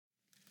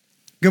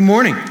Good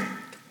morning.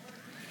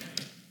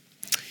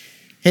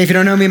 Hey, if you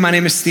don't know me, my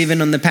name is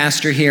Stephen. I'm the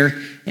pastor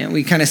here, and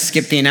we kind of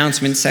skipped the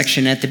announcement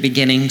section at the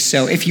beginning.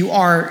 So if you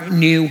are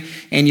new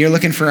and you're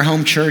looking for a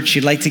home church,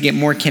 you'd like to get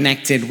more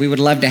connected, we would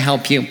love to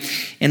help you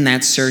in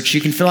that search.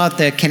 You can fill out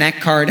the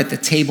Connect card at the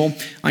table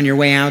on your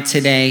way out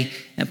today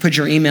and put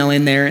your email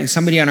in there, and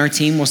somebody on our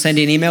team will send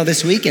you an email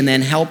this week and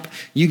then help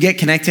you get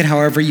connected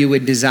however you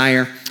would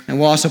desire. And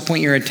we'll also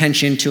point your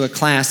attention to a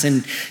class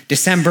in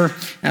December,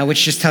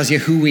 which just tells you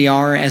who we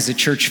are as a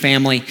church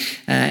family,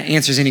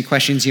 answers any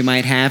questions you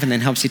might have, and then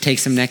helps you take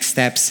some next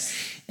steps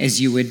as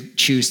you would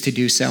choose to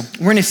do so.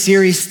 We're in a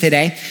series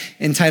today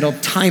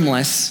entitled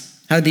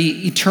Timeless, how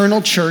the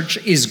eternal church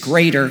is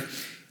greater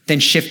than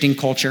shifting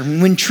culture.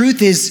 When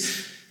truth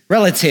is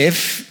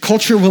relative,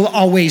 culture will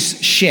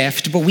always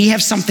shift, but we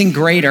have something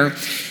greater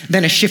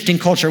than a shifting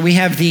culture. We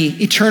have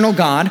the eternal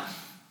God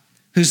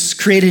who's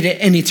created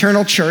an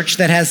eternal church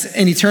that has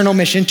an eternal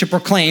mission to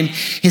proclaim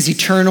his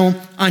eternal,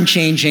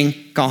 unchanging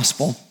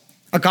gospel.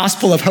 A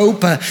gospel of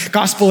hope, a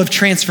gospel of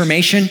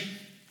transformation,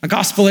 a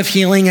gospel of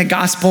healing, a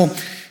gospel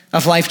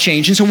of life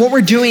change. And so what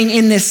we're doing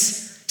in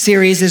this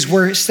series is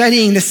we're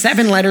studying the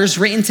 7 letters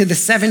written to the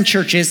 7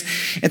 churches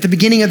at the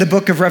beginning of the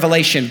book of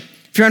Revelation.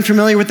 If you're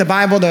unfamiliar with the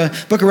Bible,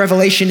 the book of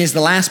Revelation is the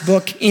last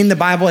book in the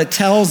Bible. It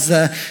tells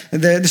the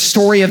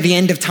story of the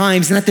end of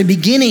times. And at the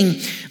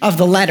beginning of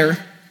the letter,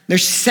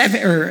 there's 7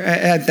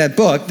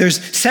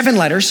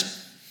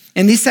 letters,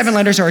 and these 7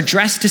 letters are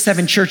addressed to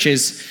 7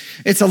 churches.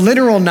 It's a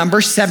literal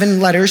number, 7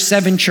 letters,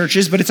 7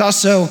 churches, but it's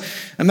also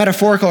a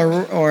metaphorical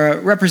or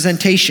a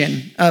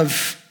representation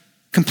of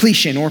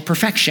completion or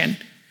perfection.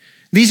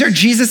 These are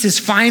Jesus'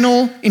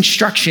 final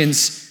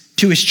instructions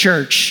to his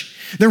church.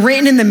 They're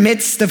written in the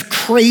midst of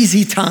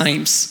crazy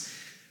times,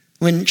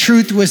 when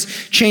truth was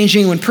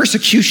changing, when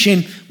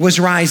persecution was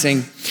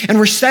rising. And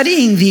we're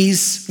studying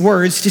these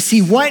words to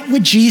see what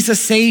would Jesus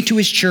say to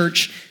his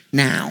church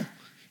now.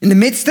 In the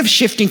midst of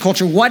shifting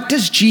culture, what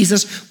does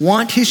Jesus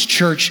want his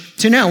church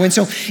to know? And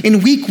so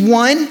in week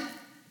 1,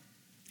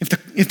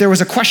 if there was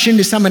a question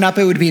to sum it up,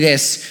 it would be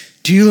this: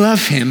 do you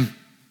love him?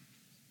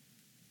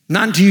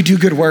 Not do you do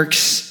good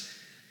works?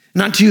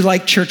 Not do you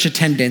like church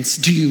attendance?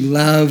 Do you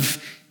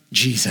love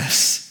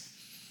Jesus?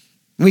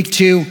 Week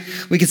 2,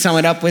 we could sum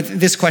it up with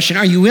this question: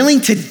 are you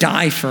willing to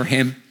die for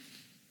him?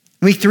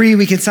 Week 3,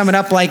 we could sum it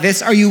up like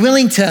this: are you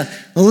willing to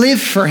live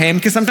for him?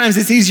 Because sometimes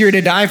it's easier to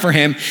die for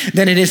him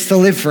than it is to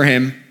live for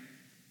him.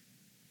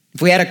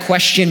 If we had a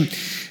question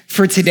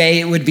for today,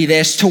 it would be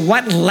this: to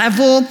what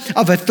level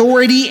of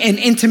authority and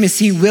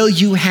intimacy will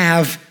you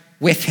have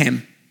with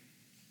him?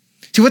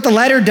 So what the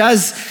letter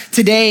does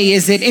today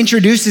is it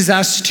introduces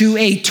us to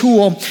a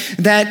tool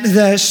that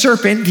the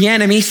serpent, the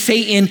enemy,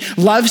 Satan,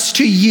 loves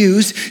to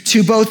use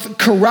to both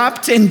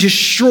corrupt and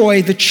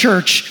destroy the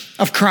church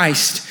of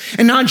Christ.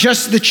 And not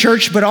just the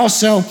church, but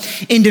also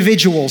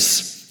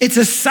individuals. It's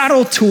a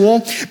subtle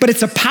tool, but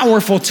it's a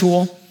powerful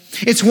tool.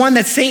 It's one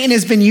that Satan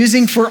has been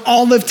using for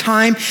all of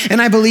time,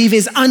 and I believe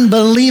is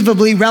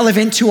unbelievably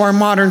relevant to our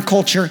modern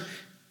culture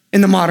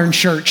in the modern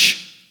church.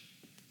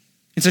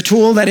 It's a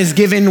tool that is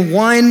given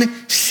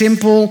one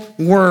simple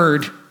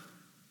word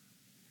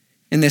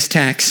in this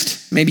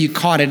text. Maybe you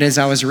caught it as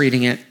I was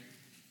reading it.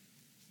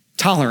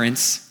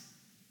 Tolerance.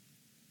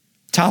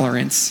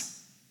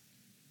 Tolerance.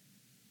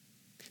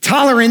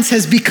 Tolerance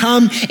has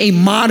become a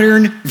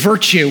modern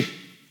virtue,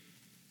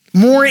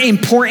 more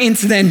important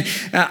than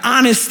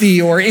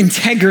honesty or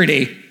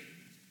integrity.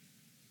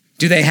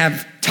 Do they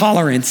have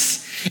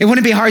tolerance? It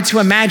wouldn't be hard to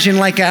imagine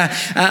like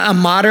a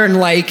modern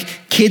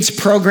kids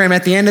program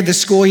at the end of the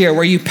school year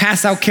where you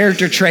pass out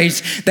character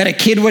traits that a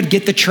kid would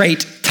get the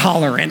trait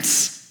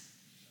tolerance.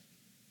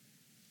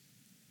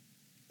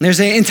 There's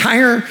an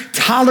entire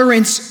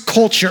tolerance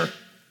culture.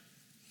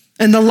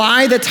 And the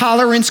lie that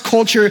tolerance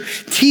culture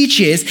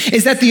teaches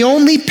is that the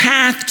only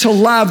path to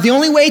love, the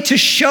only way to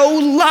show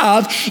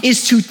love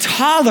is to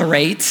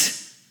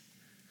tolerate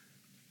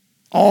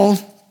all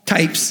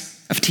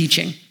types of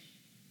teaching.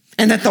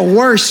 And that the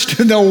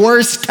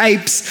worst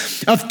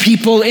types of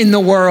people in the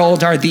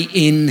world are the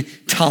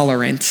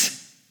intolerant.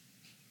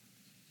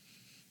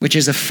 Which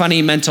is a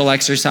funny mental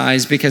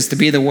exercise, because to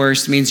be the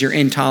worst means you're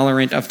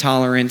intolerant of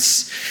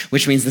tolerance,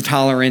 which means the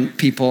tolerant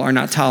people are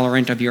not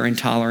tolerant of your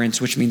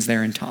intolerance, which means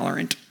they're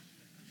intolerant.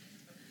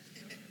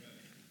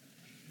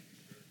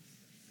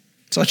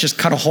 So let's just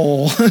cut a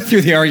hole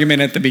through the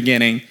argument at the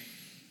beginning.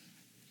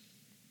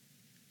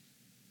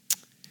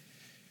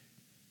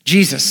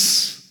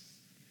 Jesus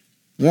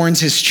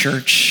warns his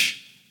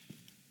church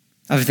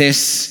of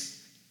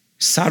this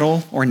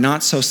subtle or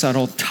not so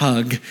subtle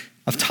tug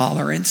of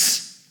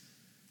tolerance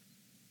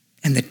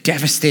and the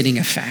devastating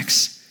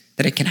effects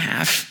that it can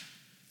have.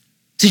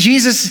 So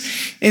Jesus,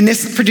 in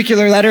this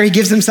particular letter, he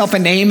gives himself a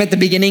name at the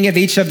beginning of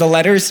each of the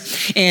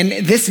letters, and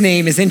this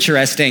name is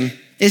interesting.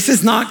 This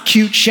is not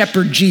cute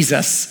shepherd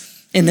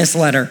Jesus in this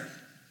letter.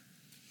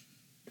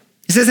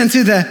 He says, "And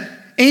to the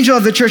angel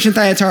of the church in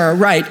Thyatira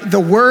write, the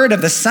word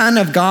of the Son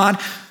of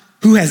God,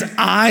 who has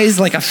eyes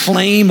like a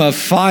flame of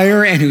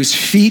fire and whose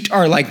feet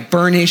are like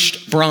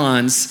burnished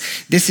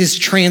bronze. This is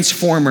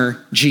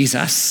Transformer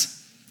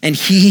Jesus, and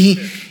he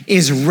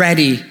is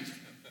ready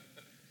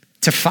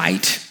to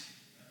fight.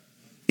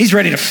 He's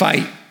ready to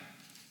fight.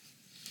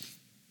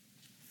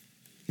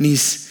 And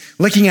he's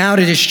looking out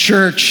at his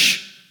church,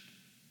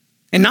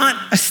 and not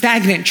a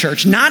stagnant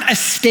church, not a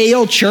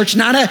stale church,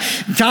 not a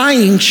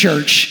dying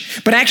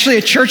church, but actually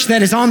a church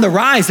that is on the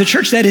rise, a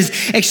church that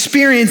is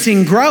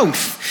experiencing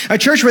growth, a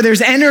church where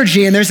there's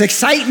energy and there's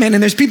excitement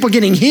and there's people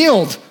getting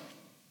healed.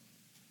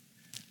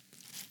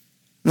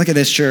 Look at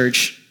this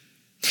church.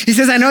 He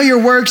says, I know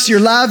your works,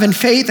 your love and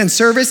faith and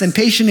service and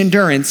patient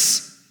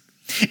endurance,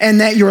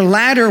 and that your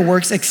latter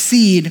works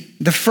exceed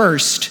the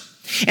first.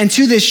 And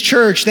to this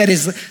church that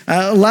is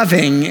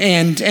loving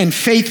and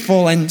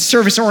faithful and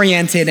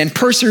service-oriented and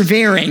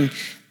persevering,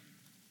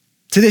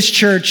 to this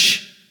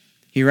church,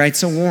 he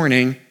writes a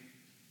warning.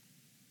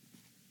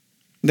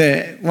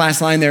 The last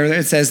line there,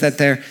 it says that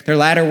their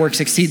latter works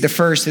exceed the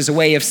first, is a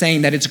way of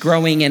saying that it's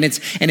growing and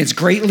it's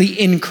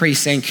greatly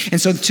increasing. And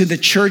so to the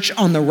church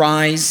on the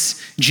rise,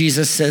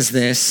 Jesus says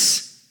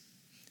this,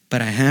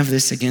 but I have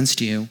this against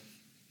you,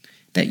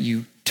 that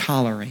you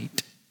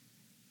tolerate.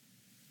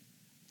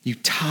 You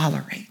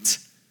tolerate.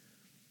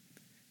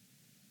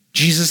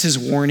 Jesus is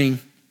warning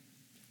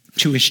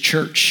to his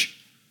church.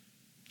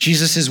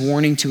 Jesus is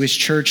warning to his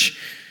church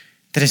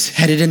that is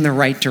headed in the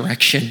right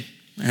direction,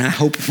 and I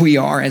hope we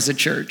are as a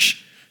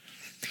church,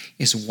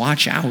 is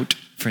watch out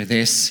for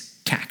this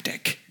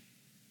tactic.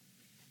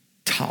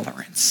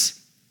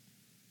 Tolerance.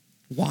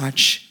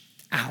 Watch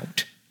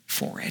out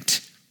for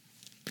it.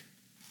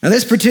 Now,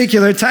 this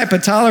particular type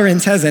of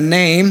tolerance has a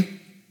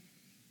name,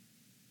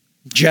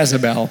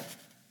 Jezebel.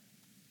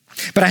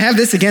 But I have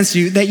this against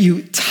you, that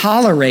you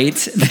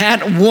tolerate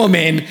that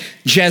woman,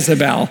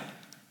 Jezebel.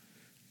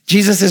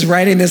 Jesus is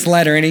writing this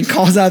letter and he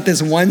calls out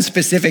this one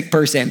specific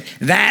person.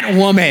 That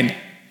woman,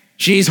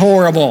 she's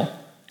horrible,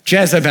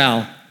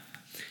 Jezebel.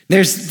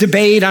 There's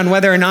debate on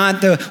whether or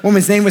not the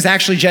woman's name was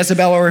actually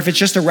Jezebel or if it's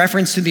just a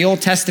reference to the Old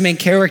Testament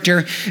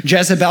character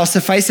Jezebel.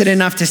 Suffice it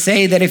enough to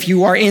say that if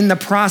you are in the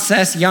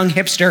process, young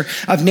hipster,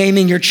 of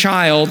naming your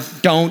child,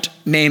 don't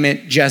name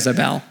it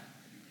Jezebel.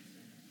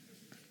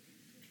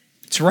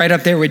 It's right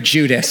up there with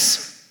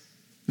Judas.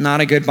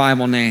 Not a good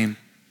Bible name.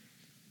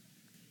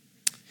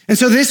 And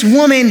so this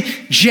woman,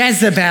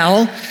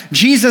 Jezebel,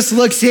 Jesus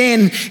looks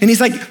in and he's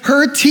like,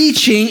 her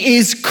teaching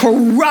is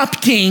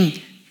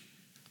corrupting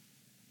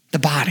the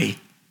body,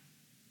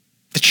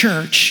 the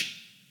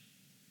church,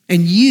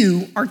 and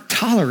you are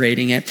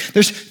tolerating it.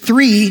 There's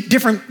 3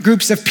 different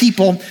groups of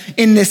people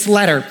in this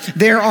letter.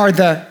 There are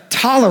the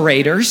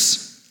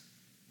tolerators,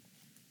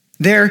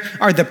 there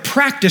are the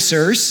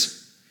practicers,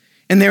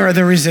 and there are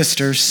the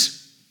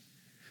resistors.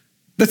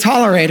 The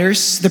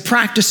tolerators, the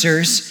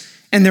practicers,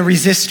 and the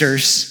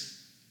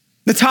resistors.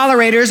 The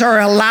tolerators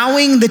are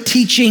allowing the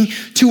teaching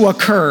to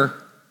occur.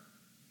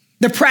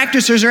 The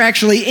practicers are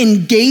actually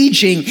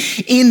engaging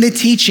in the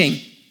teaching.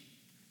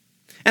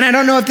 And I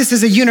don't know if this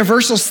is a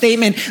universal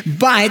statement,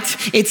 but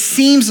it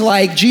seems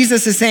like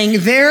Jesus is saying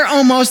they're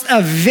almost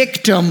a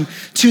victim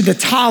to the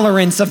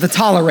tolerance of the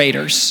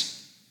tolerators.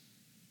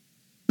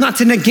 Not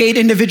to negate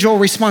individual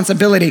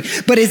responsibility,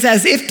 but it's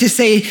as if to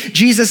say,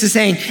 Jesus is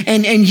saying,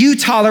 and you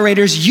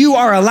tolerators, you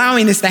are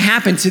allowing this to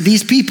happen to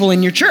these people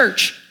in your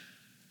church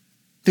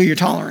through your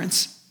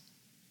tolerance.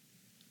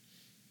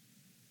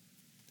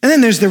 And then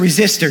there's the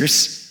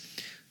resistors.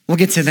 We'll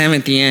get to them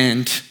at the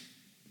end.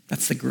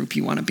 That's the group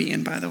you want to be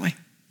in, by the way.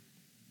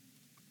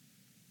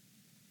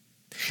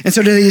 And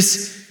so to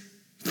these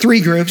 3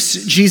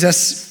 groups,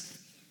 Jesus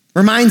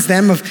reminds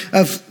them of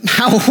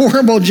how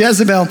horrible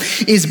Jezebel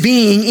is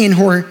being in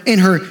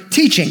her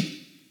teaching.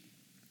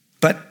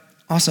 But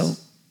also,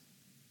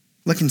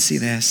 look and see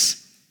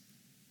this.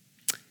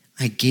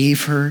 I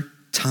gave her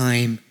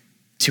time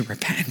to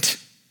repent.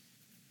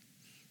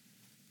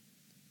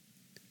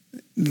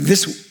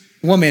 This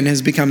woman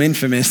has become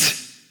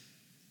infamous.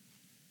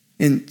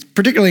 And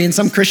particularly in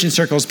some Christian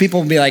circles,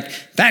 people will be like,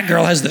 that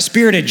girl has the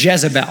spirit of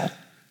Jezebel.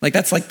 Like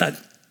that's like the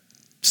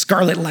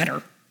scarlet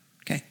letter.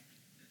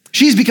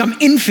 She's become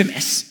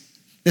infamous,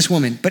 this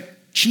woman,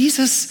 but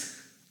Jesus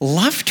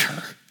loved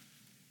her.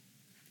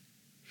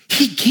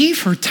 He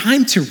gave her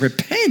time to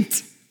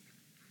repent.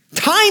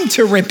 Time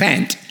to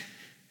repent.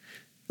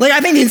 Like I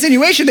think the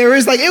insinuation there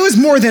is like it was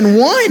more than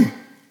one.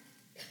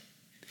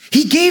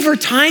 He gave her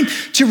time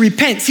to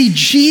repent. See,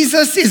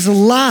 Jesus'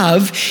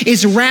 love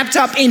is wrapped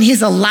up in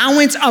his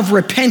allowance of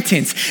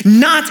repentance,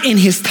 not in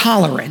his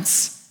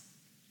tolerance.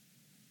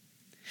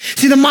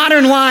 See, the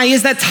modern lie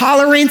is that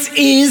tolerance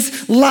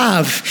is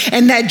love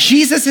and that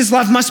Jesus'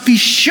 love must be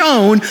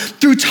shown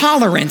through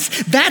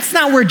tolerance. That's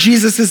not where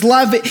Jesus'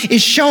 love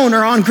is shown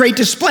or on great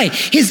display.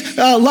 His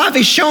love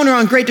is shown or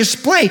on great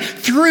display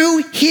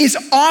through his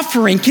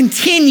offering,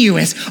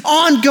 continuous,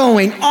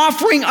 ongoing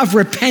offering of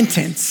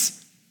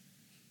repentance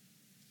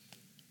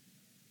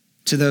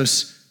to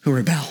those who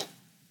rebel.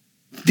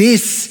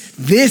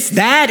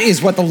 That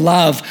is what the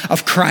love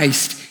of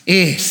Christ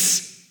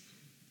is.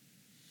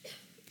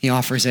 He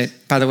offers it.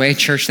 By the way,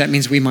 church, that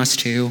means we must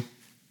too.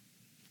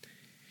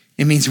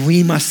 It means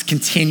we must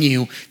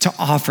continue to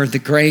offer the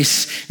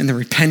grace and the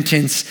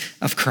repentance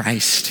of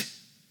Christ.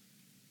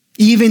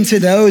 Even to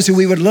those who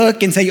we would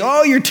look and say,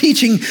 oh, you're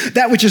teaching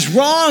that which is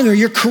wrong, or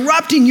you're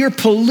corrupting, you're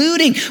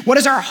polluting. What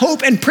is our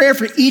hope and prayer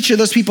for each of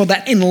those people?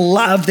 That in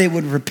love they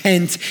would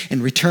repent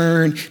and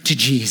return to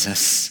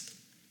Jesus.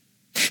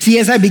 See,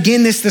 as I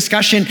begin this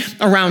discussion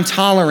around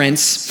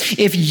tolerance,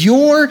 if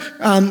you're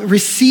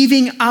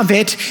receiving of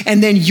it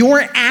and then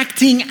you're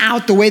acting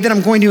out the way that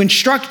I'm going to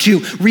instruct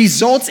you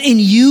results in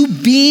you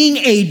being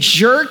a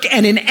jerk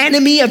and an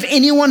enemy of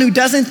anyone who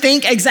doesn't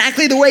think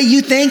exactly the way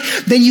you think,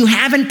 then you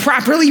haven't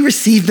properly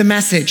received the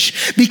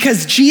message.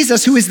 Because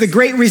Jesus, who is the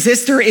great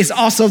resistor, is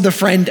also the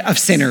friend of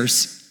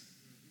sinners.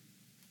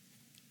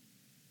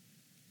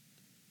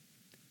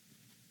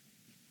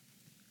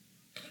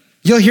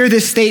 You'll hear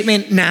this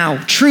statement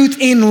now,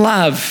 truth in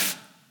love.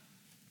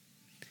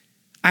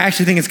 I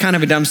actually think it's kind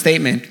of a dumb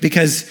statement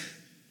because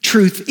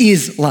truth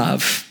is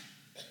love.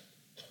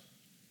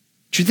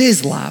 Truth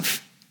is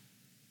love.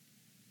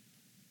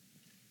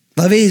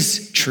 Love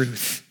is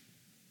truth.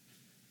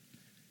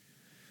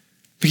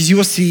 Because you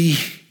will see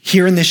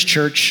here in this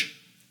church,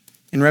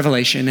 in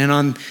Revelation, and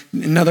on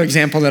another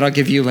example that I'll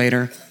give you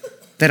later,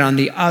 that on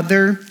the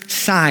other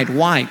side,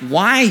 why?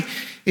 Why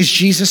is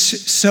Jesus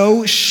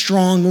so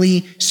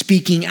strongly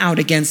speaking out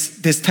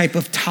against this type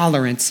of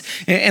tolerance?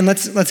 And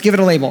let's give it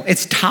a label.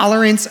 It's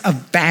tolerance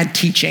of bad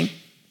teaching.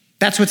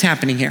 That's what's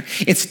happening here.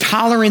 It's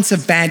tolerance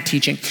of bad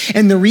teaching.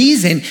 And the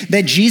reason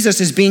that Jesus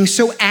is being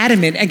so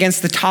adamant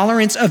against the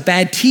tolerance of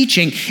bad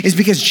teaching is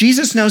because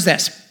Jesus knows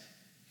this,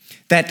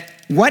 that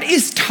what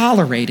is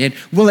tolerated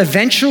will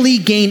eventually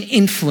gain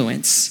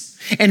influence.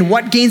 And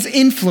what gains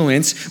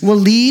influence will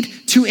lead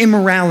to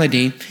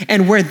immorality.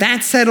 And where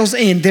that settles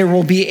in, there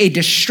will be a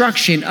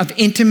destruction of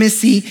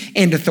intimacy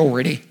and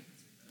authority.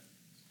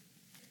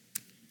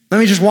 Let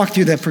me just walk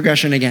through the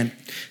progression again.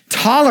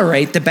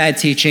 Tolerate the bad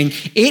teaching.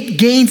 It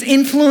gains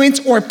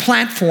influence or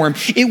platform.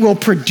 It will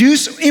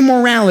produce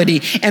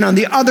immorality. And on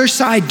the other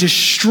side,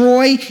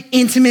 destroy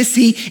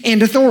intimacy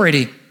and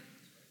authority.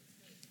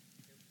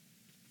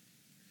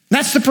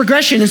 That's the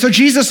progression. And so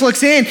Jesus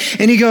looks in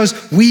and he goes,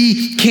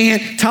 you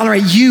can't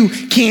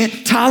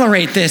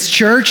tolerate this,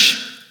 church.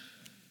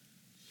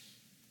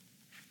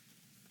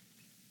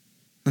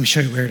 Let me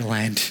show you where it'll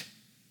end.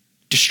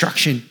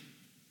 Destruction.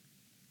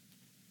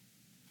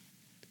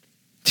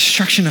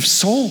 Destruction of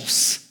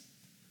souls.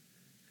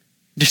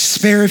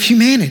 Despair of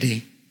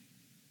humanity.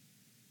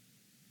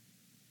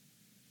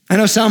 I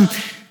know some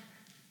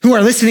who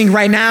are listening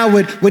right now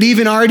would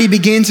even already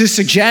begin to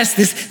suggest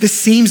this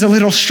seems a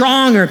little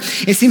strong, or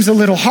it seems a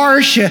little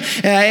harsh.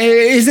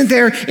 Isn't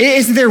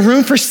there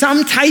room for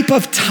some type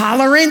of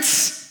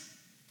tolerance?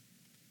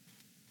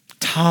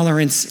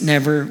 Tolerance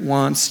never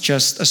wants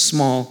just a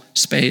small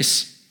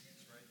space.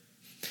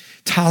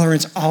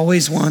 Tolerance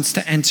always wants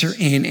to enter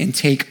in and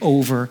take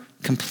over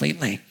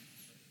completely.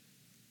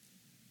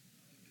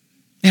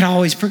 It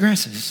always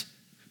progresses.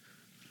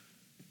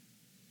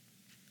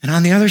 And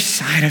on the other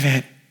side of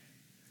it,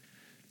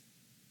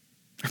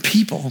 are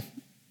people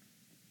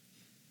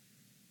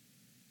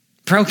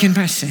broken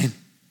by sin,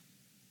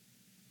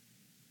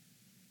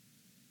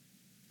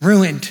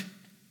 ruined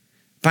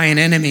by an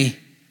enemy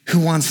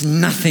who wants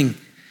nothing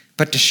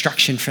but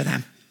destruction for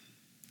them.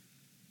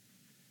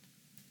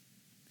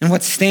 And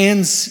what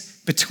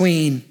stands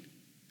between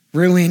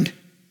ruined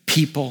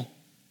people,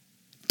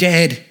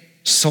 dead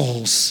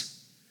souls,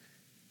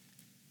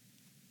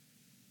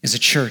 is a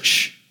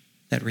church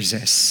that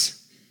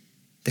resists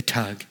the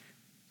tug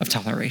of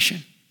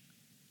toleration.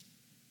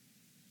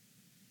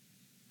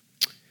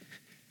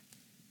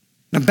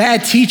 Now,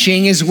 bad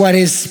teaching is what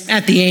is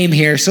at the aim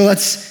here. So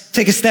let's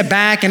take a step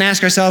back and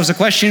ask ourselves a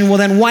question. Well,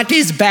 then what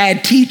is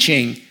bad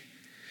teaching?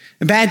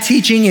 Bad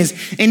teaching is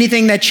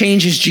anything that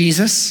changes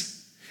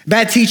Jesus.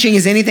 Bad teaching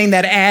is anything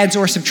that adds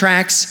or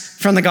subtracts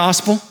from the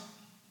gospel.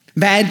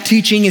 Bad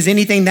teaching is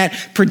anything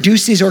that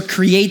produces or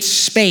creates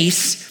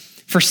space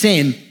for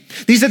sin.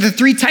 These are the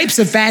three types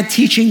of bad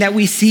teaching that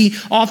we see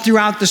all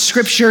throughout the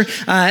scripture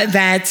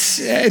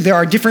that there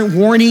are different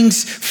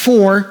warnings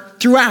for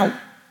throughout.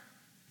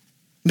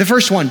 The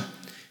first one,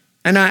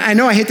 and I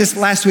know I hit this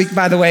last week,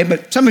 by the way,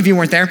 but some of you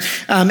weren't there.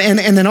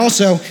 And then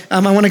also, I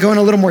want to go in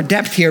a little more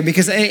depth here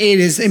because it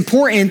is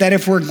important that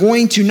if we're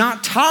going to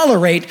not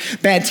tolerate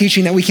bad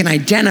teaching, that we can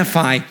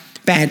identify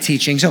bad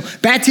teaching. So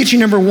bad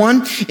teaching number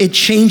one, it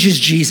changes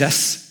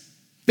Jesus.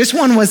 This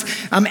one was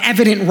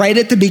evident right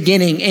at the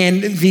beginning,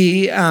 and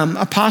the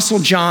Apostle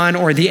John,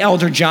 or the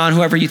Elder John,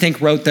 whoever you think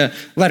wrote the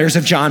letters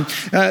of John,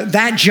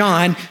 that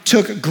John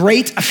took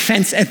great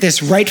offense at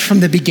this right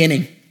from the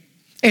beginning,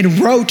 and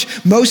wrote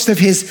most of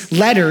his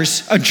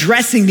letters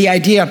addressing the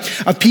idea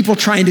of people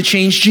trying to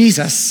change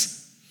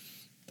Jesus.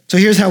 So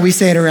here's how we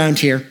say it around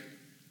here.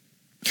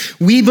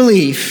 We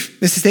believe,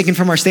 this is taken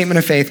from our statement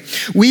of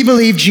faith, we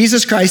believe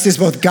Jesus Christ is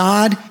both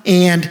God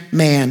and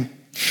man.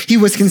 He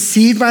was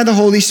conceived by the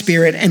Holy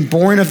Spirit and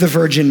born of the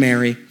Virgin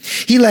Mary.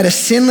 He led a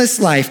sinless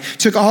life,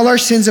 took all our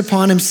sins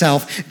upon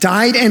himself,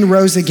 died and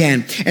rose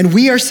again, and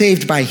we are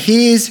saved by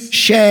his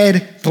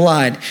shed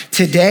blood.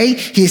 Today,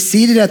 he is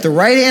seated at the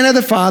right hand of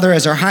the Father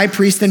as our high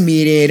priest and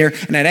mediator,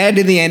 and I'd add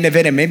to the end of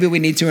it, and maybe we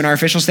need to in our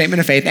official statement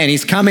of faith, and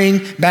he's coming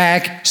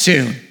back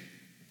soon.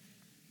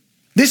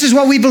 This is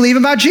what we believe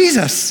about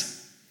Jesus.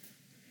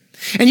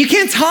 And you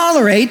can't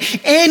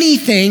tolerate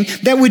anything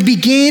that would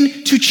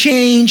begin to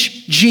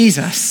change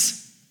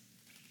Jesus.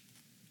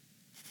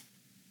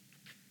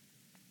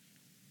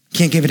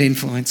 Can't give it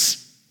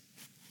influence.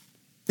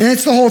 And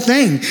that's the whole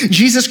thing.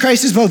 Jesus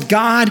Christ is both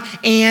God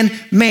and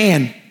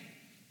man.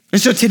 And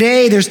so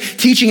today there's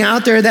teaching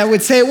out there that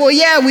would say, well,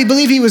 yeah, we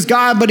believe he was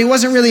God, but he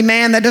wasn't really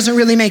man. That doesn't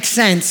really make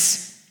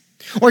sense.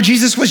 Or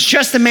Jesus was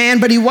just a man,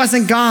 but he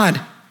wasn't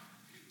God.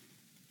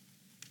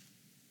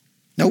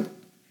 Nope.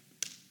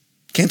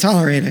 Can't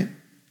tolerate it.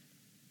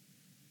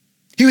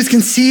 He was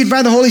conceived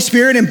by the Holy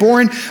Spirit and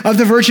born of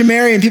the Virgin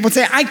Mary. And people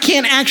say, I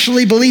can't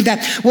actually believe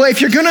that. Well,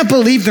 if you're going to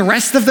believe the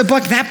rest of the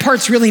book, that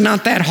part's really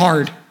not that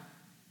hard.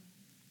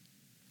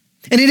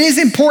 And it is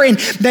important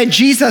that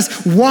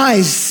Jesus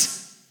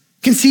was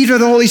conceived of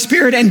the Holy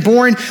Spirit and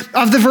born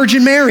of the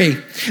Virgin Mary,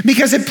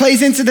 because it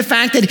plays into the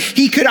fact that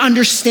he could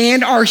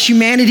understand our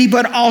humanity,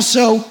 but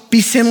also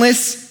be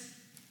sinless,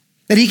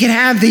 that he could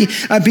have be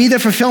the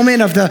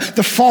fulfillment of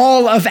the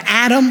fall of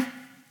Adam,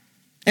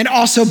 and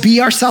also be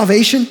our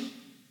salvation.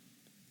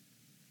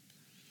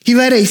 He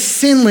led a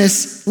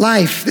sinless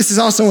life. This is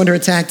also under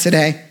attack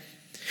today.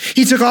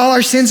 He took all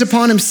our sins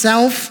upon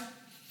himself.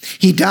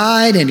 He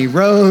died and he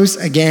rose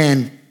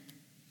again.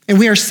 And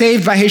we are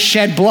saved by his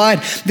shed blood.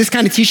 This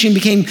kind of teaching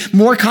became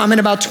more common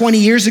about 20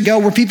 years ago,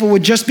 where people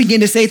would just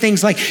begin to say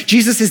things like,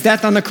 Jesus'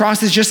 death on the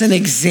cross is just an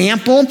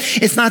example.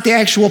 It's not the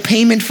actual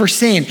payment for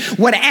sin.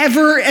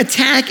 Whatever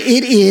attack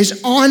it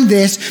is on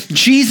this,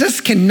 Jesus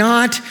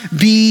cannot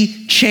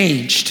be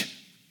changed.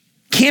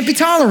 Can't be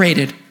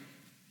tolerated.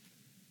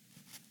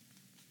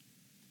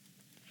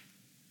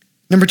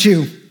 Number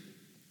two,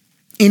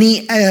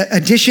 any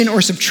addition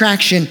or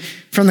subtraction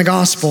from the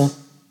gospel.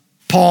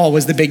 Paul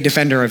was the big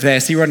defender of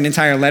this. He wrote an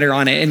entire letter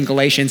on it in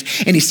Galatians,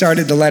 and he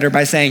started the letter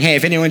by saying, hey,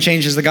 if anyone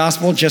changes the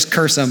gospel, just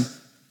curse them.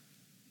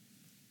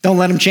 Don't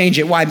let them change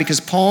it. Why? Because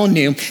Paul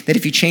knew that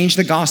if you change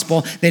the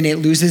gospel, then it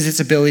loses its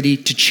ability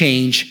to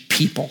change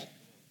people.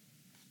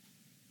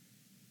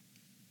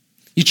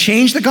 You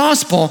change the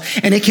gospel,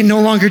 and it can no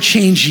longer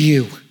change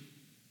you.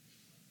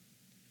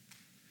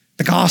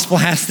 The gospel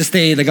has to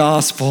stay the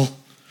gospel.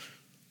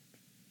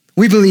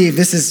 We believe,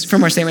 this is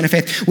from our statement of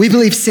faith, we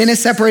believe sin has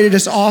separated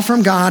us all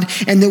from God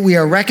and that we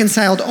are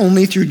reconciled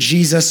only through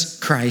Jesus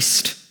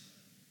Christ.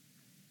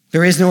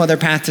 There is no other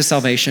path to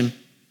salvation.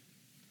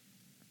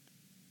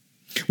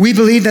 We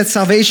believe that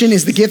salvation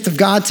is the gift of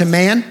God to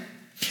man.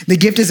 The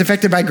gift is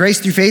effected by grace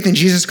through faith in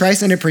Jesus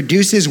Christ, and it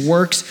produces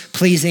works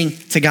pleasing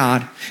to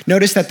God.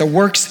 Notice that the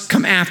works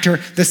come after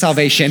the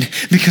salvation,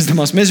 because the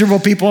most miserable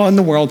people in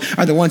the world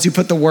are the ones who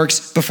put the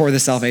works before the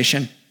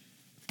salvation.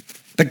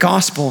 The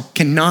gospel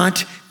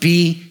cannot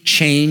be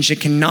changed. It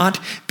cannot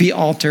be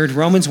altered.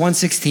 Romans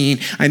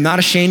 1:16, I'm not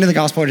ashamed of the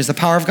gospel. It is the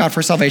power of God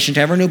for salvation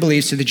to everyone who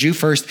believes, to the Jew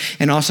first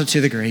and also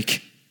to the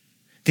Greek.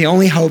 The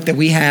only hope that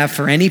we have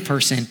for any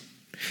person,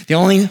 the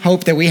only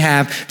hope that we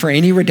have for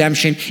any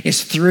redemption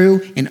is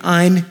through an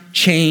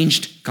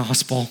unchanged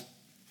gospel.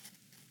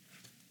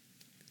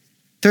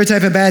 Third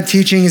type of bad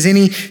teaching is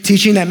any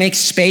teaching that makes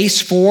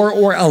space for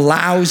or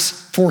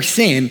allows for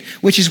sin,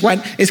 which is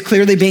what is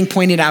clearly being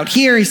pointed out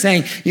here. He's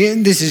saying,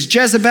 this is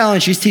Jezebel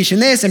and she's teaching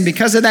this, and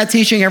because of that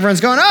teaching, everyone's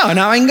going, oh,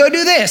 now I can go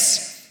do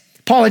this.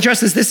 Paul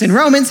addresses this in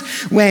Romans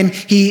when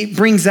he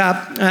brings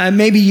up,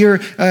 maybe you're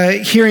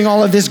hearing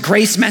all of this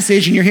grace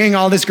message and you're hearing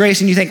all this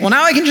grace and you think, well,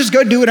 now I can just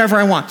go do whatever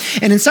I want.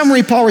 And in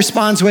summary, Paul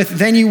responds with,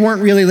 then you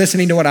weren't really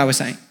listening to what I was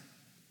saying.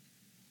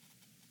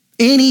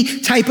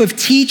 Any type of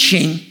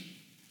teaching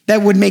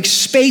that would make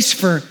space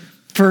for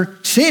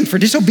sin, for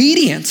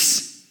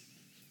disobedience,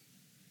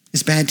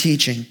 is bad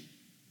teaching.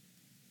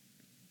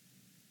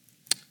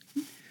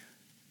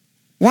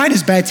 Why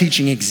does bad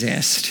teaching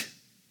exist?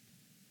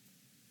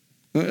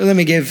 Let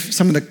me give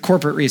some of the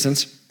corporate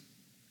reasons.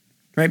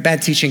 Right?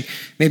 Bad teaching,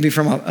 maybe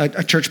from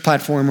a church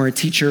platform or a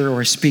teacher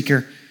or a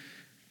speaker.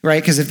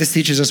 Right? Because if this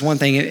teaches us one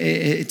thing,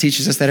 it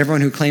teaches us that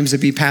everyone who claims to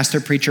be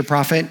pastor, preacher,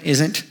 prophet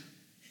isn't.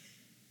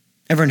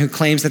 Everyone who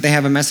claims that they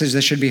have a message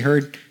that should be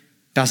heard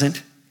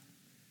doesn't.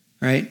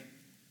 Right?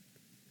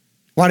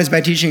 Why does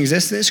bad teaching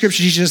exist? The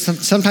scripture teaches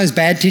us sometimes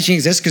bad teaching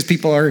exists because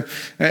people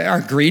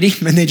are greedy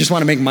and they just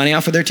want to make money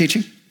off of their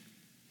teaching.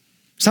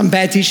 Some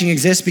bad teaching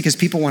exists because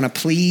people want to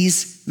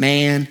please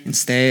man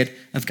instead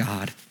of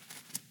God.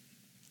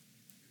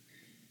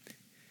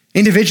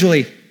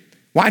 Individually,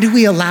 why do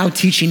we allow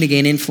teaching to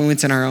gain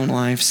influence in our own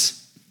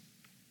lives?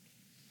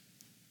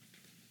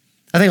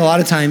 I think a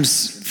lot of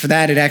times for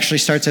that, it actually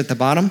starts at the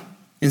bottom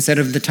instead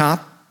of the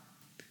top.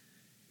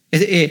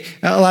 A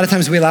lot of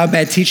times we allow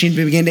bad teaching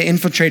to begin to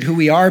infiltrate who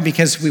we are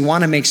because we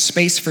want to make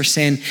space for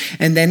sin.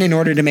 And then in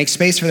order to make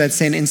space for that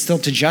sin and still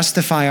to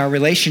justify our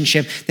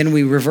relationship, then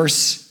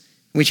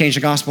we change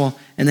the gospel,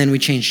 and then we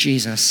change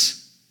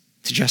Jesus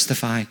to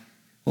justify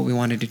what we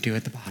wanted to do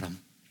at the bottom.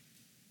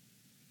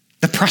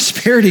 The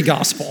prosperity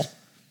gospel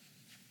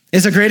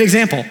is a great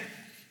example.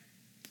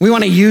 We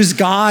want to use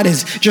God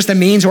as just a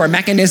means or a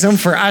mechanism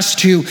for us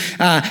to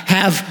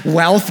have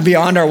wealth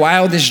beyond our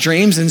wildest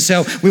dreams. And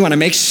so we want to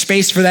make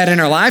space for that in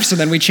our lives. So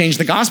then we change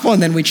the gospel,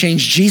 and then we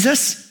change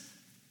Jesus.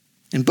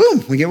 And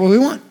boom, we get what we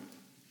want.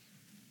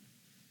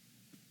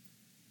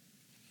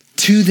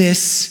 To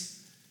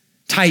this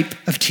type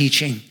of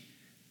teaching,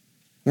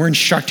 we're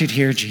instructed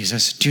here,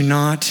 Jesus, do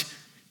not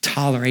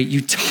tolerate.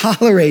 You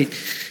tolerate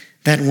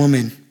that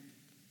woman.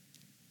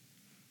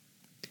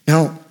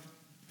 Now,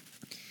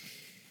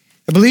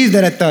 I believe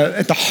that at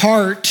the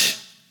heart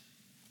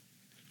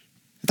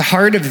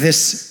of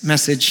this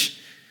message,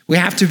 we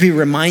have to be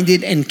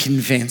reminded and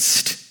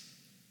convinced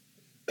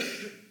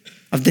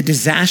of the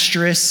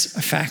disastrous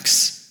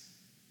effects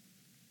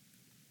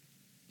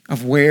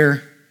of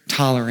where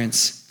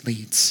tolerance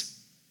leads.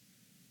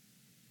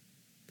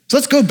 So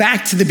let's go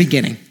back to the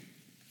beginning.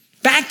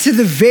 Back to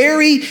the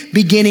very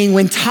beginning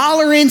when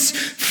tolerance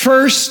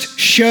first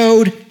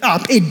showed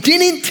up. It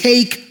didn't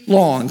take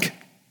long.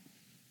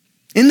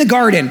 In the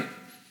garden,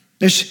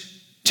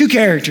 there's two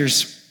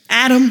characters,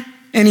 Adam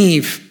and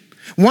Eve.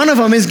 One of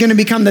them is going to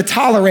become the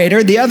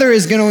tolerator. The other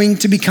is going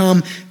to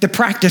become the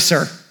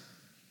practicer.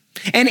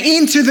 And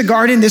into the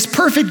garden, this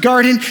perfect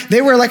garden,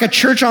 they were like a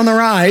church on the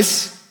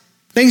rise.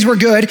 Things were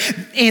good.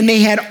 And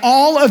they had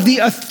all of the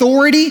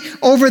authority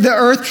over the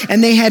earth.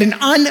 And they had an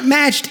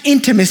unmatched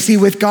intimacy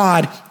with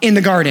God in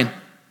the garden.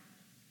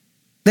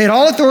 They had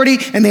all authority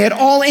and they had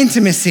all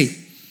intimacy.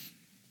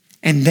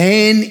 And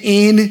then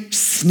in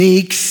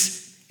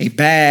sneaks a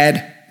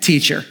bad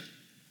teacher.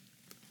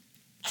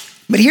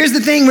 But here's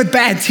the thing with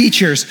bad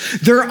teachers.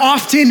 They're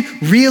often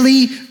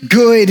really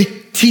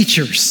good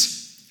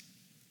teachers.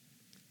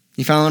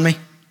 You following me?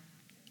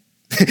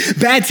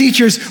 Bad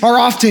teachers are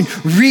often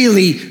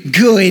really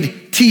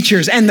good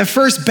teachers. And the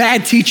first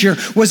bad teacher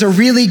was a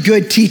really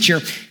good teacher.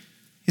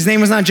 His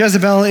name was not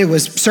Jezebel, it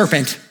was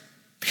Serpent.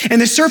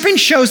 And the serpent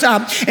shows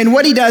up, and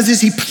what he does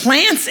is he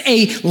plants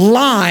a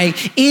lie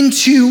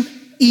into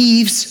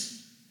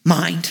Eve's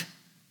mind.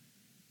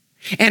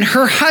 And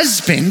her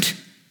husband,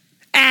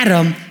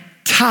 Adam,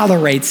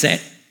 tolerates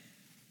it.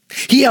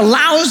 He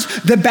allows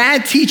the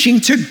bad teaching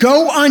to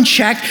go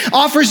unchecked,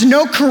 offers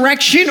no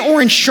correction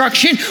or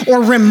instruction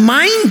or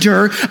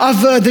reminder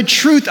of the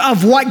truth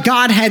of what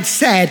God had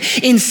said.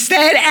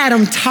 Instead,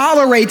 Adam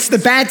tolerates the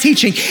bad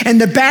teaching,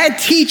 and the bad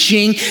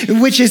teaching,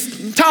 which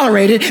is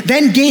tolerated,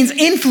 then gains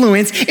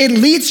influence. It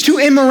leads to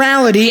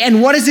immorality,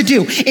 and what does it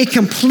do? It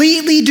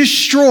completely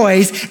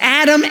destroys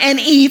Adam and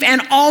Eve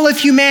and all of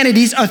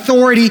humanity's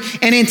authority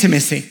and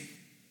intimacy.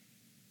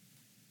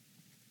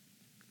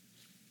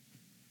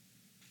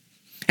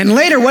 And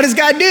later, what does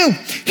God do?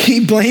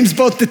 He blames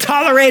both the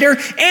tolerator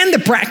and the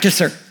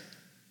practicer.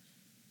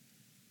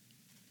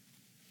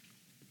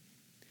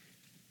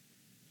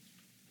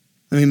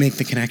 Let me make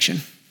the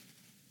connection.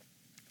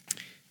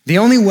 The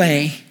only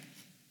way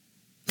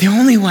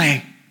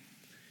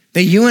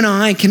that you and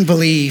I can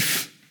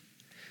believe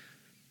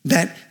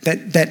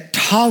that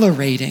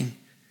tolerating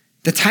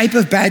the type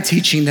of bad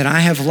teaching that I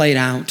have laid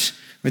out,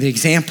 or the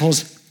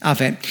examples of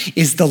it,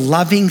 is the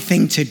loving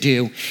thing to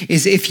do,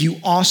 is if you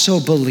also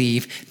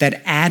believe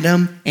that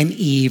Adam and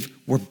Eve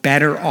were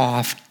better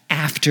off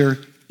after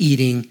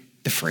eating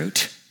the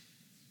fruit.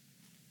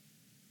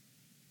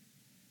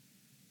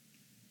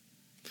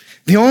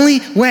 The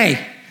only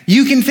way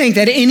you can think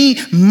that any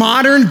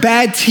modern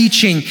bad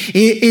teaching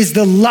is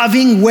the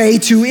loving way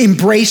to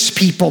embrace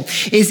people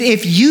is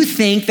if you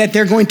think that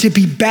they're going to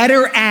be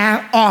better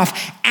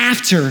off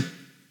after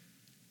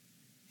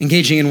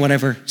engaging in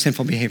whatever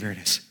sinful behavior it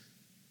is.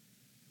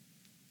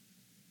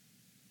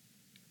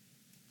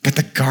 But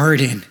the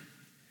garden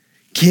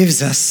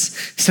gives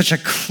us such a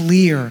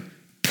clear,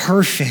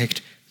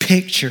 perfect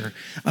picture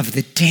of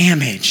the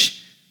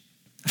damage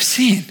of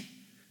sin.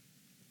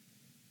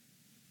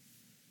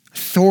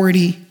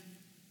 Authority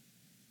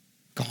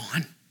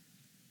gone.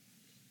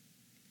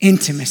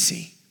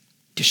 Intimacy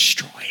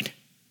destroyed.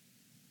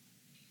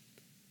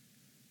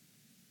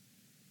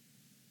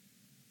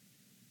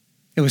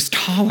 It was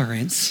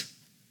tolerance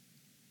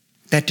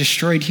that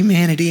destroyed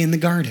humanity in the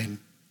garden.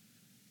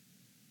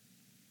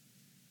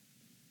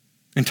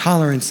 And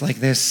tolerance like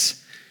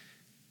this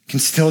can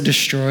still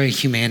destroy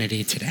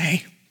humanity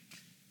today.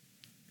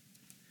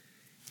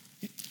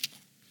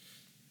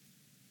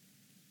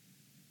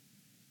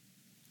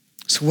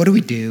 So what do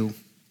we do?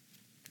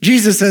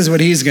 Jesus says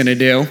what he's going to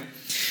do.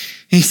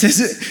 He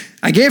says,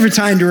 I gave her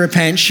time to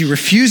repent. She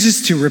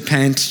refuses to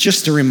repent.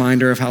 Just a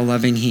reminder of how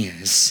loving he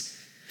is.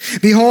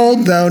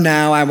 Behold, though,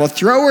 now I will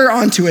throw her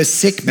onto a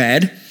sick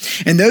bed,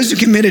 and those who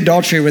commit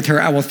adultery with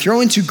her I will throw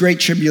into great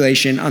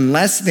tribulation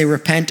unless they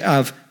repent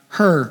of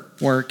her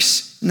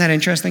works. Isn't that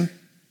interesting?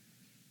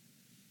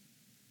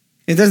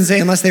 It doesn't say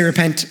unless they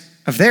repent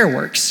of their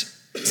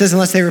works. It says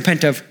unless they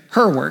repent of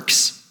her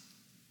works.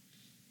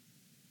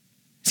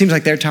 It seems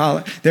like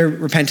they're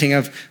repenting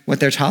of what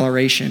their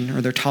toleration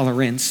or their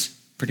tolerance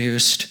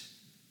produced.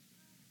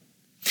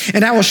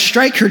 And I will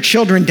strike her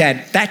children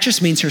dead. That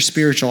just means her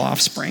spiritual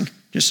offspring,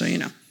 just so you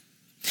know.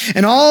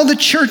 And all the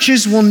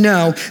churches will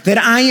know that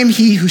I am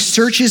he who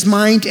searches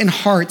mind and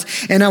heart,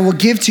 and I will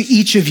give to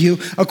each of you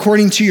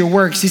according to your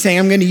works. He's saying,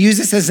 I'm going to use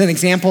this as an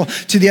example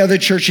to the other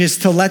churches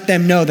to let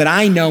them know that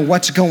I know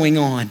what's going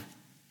on.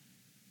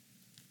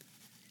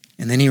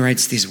 And then he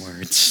writes these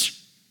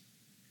words.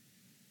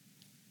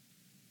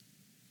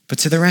 But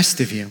to the rest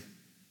of you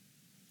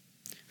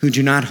who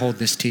do not hold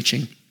this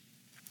teaching,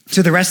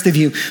 to the rest of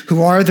you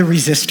who are the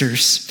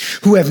resistors,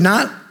 who have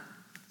not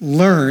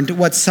learned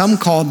what some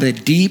call the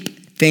deep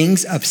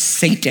things of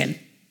Satan.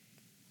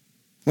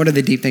 What are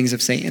the deep things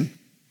of Satan?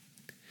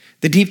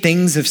 The deep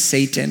things of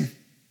Satan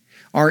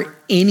are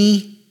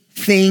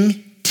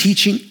anything,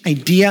 teaching,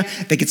 idea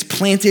that gets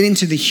planted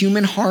into the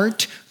human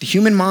heart, the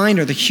human mind,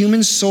 or the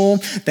human soul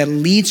that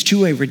leads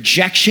to a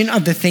rejection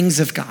of the things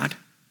of God.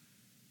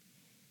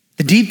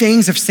 The deep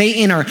things of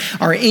Satan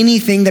are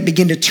anything that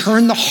begin to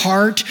turn the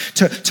heart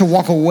to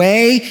walk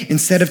away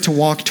instead of to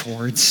walk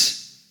towards.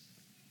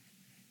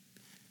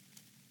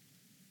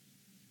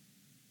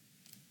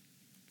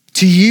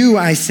 To you,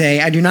 I say,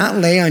 I do not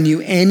lay on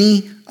you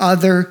any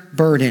other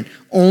burden.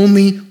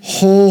 Only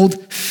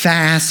hold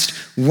fast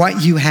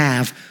what you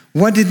have.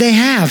 What did they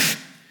have?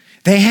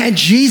 They had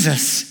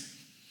Jesus.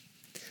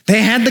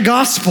 They had the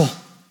gospel.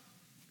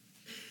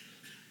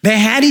 They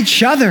had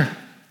each other.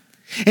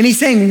 And he's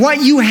saying,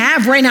 what you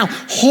have right now,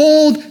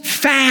 hold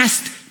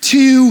fast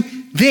to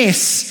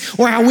this.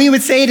 Or how we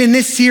would say it in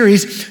this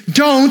series,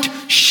 don't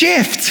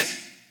shift.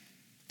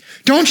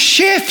 Don't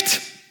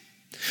shift.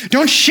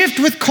 Don't shift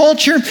with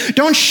culture.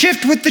 Don't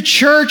shift with the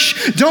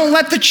church. Don't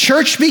let the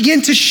church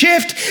begin to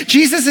shift.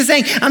 Jesus is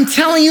saying, I'm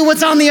telling you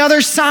what's on the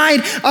other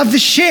side of the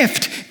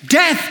shift.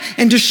 Death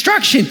and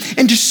destruction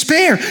and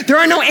despair. There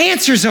are no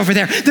answers over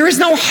there. There is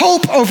no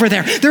hope over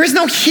there. There is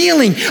no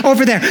healing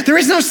over there. There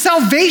is no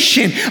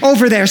salvation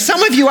over there.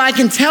 Some of you, I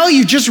can tell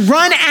you, just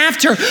run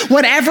after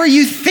whatever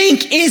you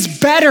think is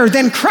better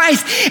than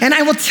Christ. And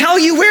I will tell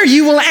you where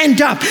you will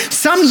end up.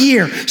 Some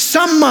year,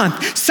 some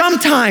month,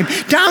 sometime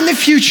down the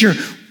future.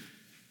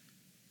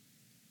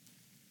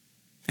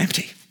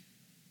 Empty.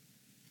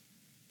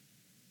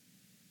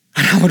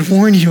 And I would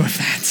warn you of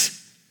that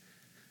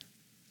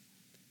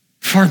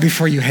far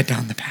before you head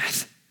down the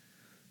path.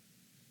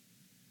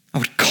 I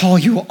would call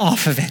you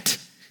off of it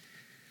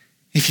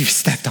if you've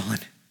stepped on.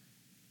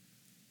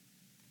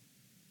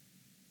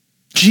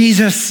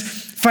 Jesus,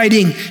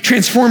 fighting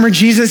Transformer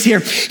Jesus here,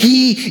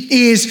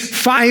 he is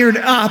fired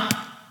up.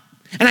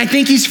 And I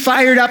think he's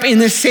fired up in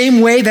the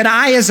same way that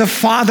I, as a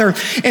father,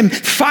 am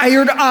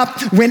fired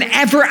up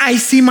whenever I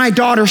see my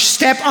daughter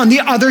step on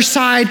the other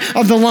side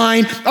of the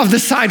line of the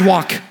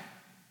sidewalk.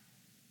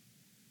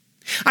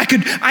 I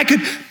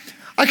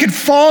could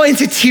fall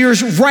into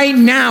tears right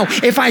now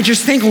if I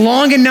just think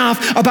long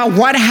enough about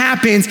what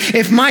happens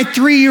if my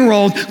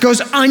 3-year-old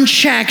goes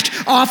unchecked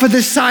off of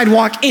the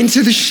sidewalk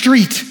into the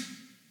street.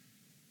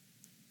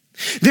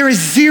 There is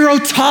zero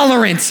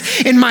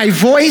tolerance in my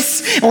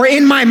voice or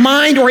in my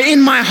mind or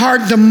in my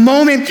heart the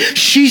moment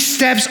she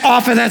steps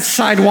off of that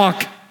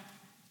sidewalk.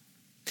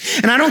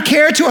 And I don't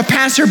care to a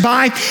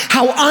passerby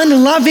how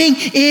unloving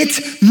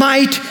it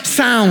might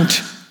sound.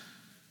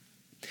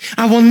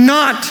 I will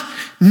not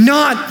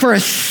for a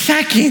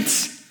second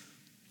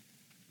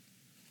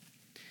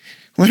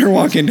let her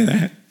walk into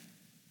that.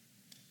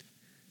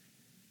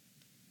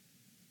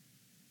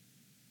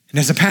 And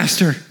as a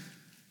pastor,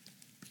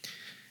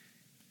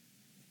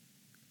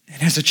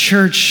 and as a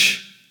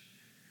church,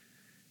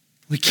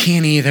 we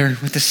can't either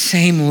with the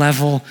same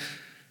level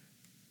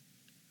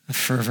of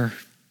fervor.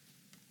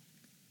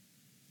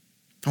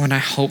 Oh, and I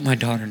hope my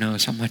daughter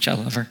knows how much I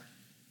love her.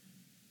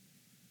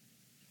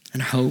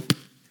 And I hope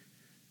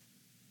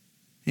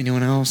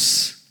anyone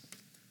else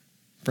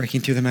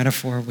breaking through the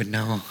metaphor would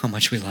know how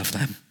much we love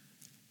them.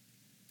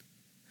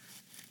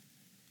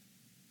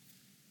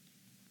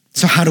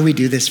 So how do we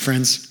do this,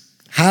 friends?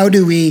 How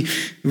do we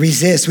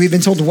resist? We've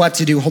been told what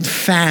to do. Hold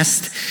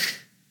fast.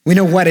 We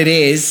know what it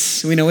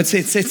is. We know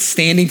it's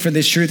standing for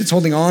this truth. It's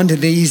holding on to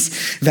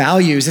these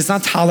values. It's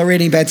not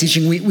tolerating bad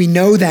teaching. We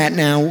know that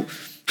now.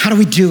 How do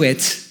we do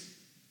it?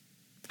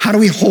 How do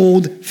we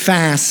hold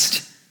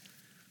fast?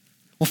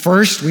 Well,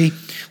 first, we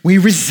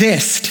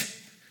resist.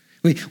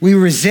 We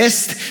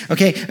resist,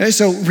 okay?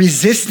 So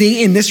resisting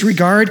in this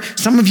regard,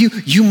 some of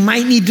you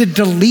might need to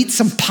delete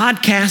some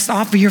podcasts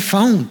off of your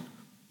phone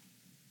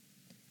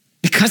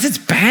because it's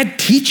bad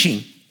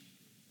teaching.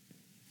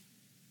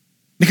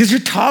 Because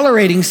you're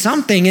tolerating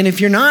something, and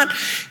if you're not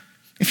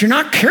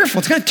careful,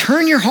 it's gonna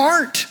turn your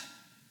heart.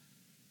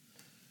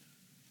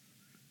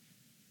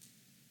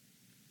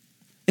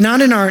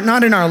 Not in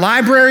our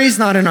libraries,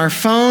 not in our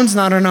phones,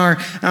 not on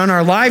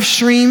our live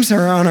streams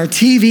or on our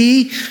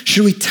TV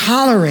should we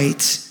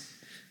tolerate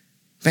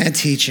bad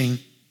teaching.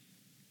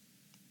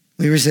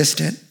 We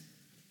resist it.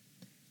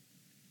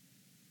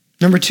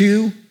 Number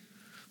 2,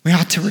 we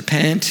ought to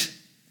repent.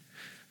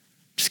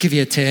 Just give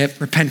you a tip.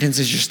 Repentance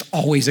is just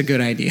always a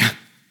good idea.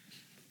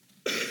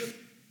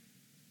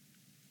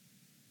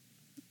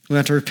 We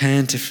ought to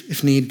repent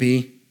if need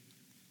be.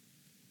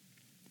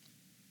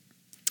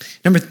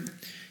 Number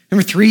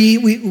 3,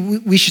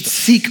 we should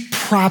seek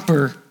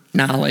proper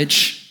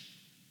knowledge.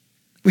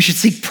 We should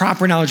seek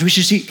proper knowledge. We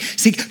should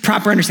seek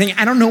proper understanding.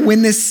 I don't know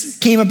when this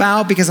came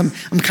about because I'm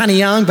kind of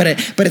young, but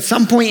at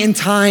some point in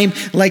time,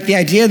 like the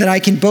idea that I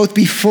can both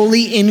be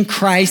fully in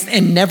Christ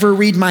and never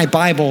read my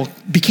Bible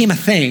became a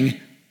thing.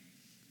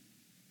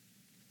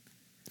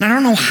 And I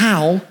don't know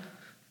how.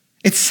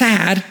 It's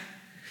sad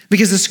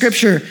because the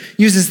scripture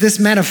uses this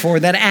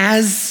metaphor that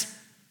as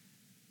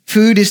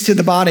food is to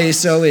the body,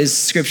 so is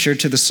scripture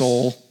to the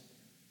soul.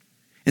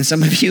 And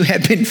some of you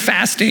have been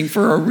fasting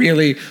for a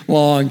really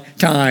long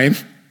time.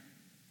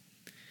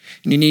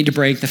 And you need to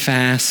break the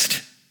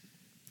fast.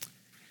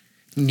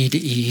 You need to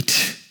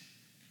eat.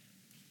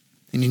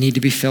 And you need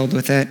to be filled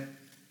with it.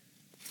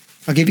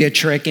 I'll give you a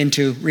trick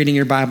into reading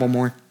your Bible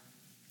more.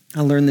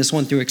 I learned this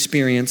one through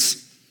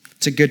experience.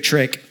 It's a good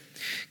trick.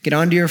 Get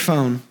onto your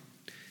phone.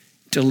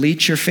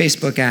 Delete your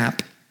Facebook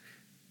app.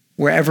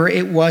 Wherever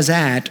it was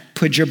at,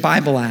 put your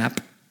Bible app.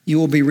 You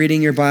will be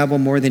reading your Bible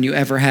more than you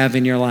ever have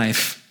in your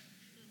life.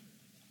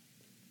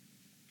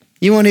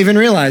 You won't even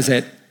realize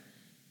it.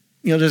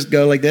 You'll just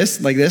go like this,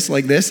 like this,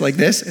 like this, like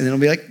this, and it'll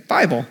be like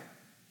Bible.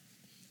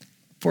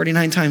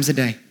 49 times a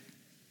day.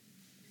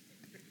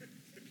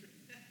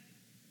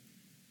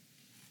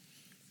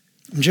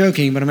 I'm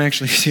joking, but I'm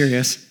actually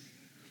serious.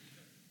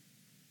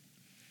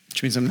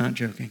 Which means I'm not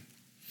joking.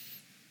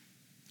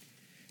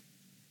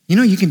 You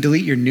know you can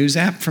delete your news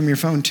app from your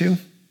phone too?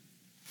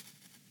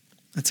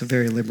 That's a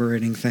very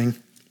liberating thing.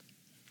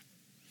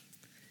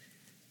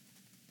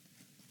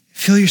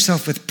 Fill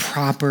yourself with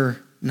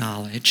proper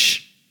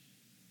knowledge.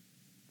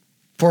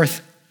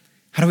 4th,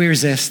 how do we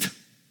resist?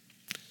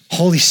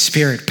 Holy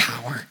Spirit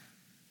power.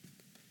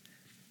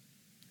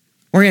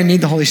 We're going to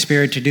need the Holy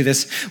Spirit to do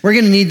this. We're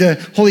going to need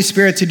the Holy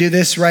Spirit to do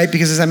this, right?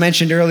 Because as I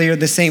mentioned earlier,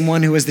 the same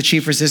one who was the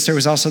chief resistor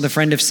was also the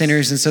friend of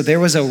sinners. And so there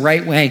was a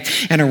right way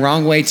and a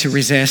wrong way to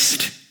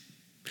resist.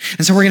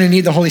 And so we're going to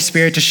need the Holy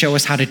Spirit to show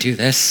us how to do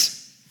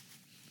this.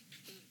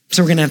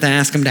 So we're going to have to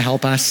ask him to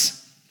help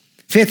us.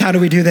 5th, how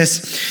do we do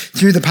this?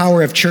 Through the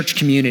power of church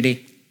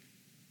community.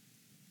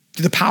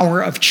 Through the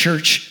power of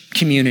church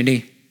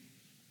community.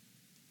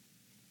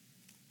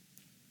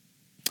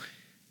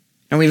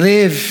 And we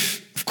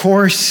live, of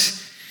course,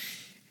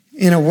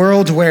 in a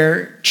world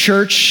where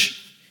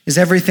church is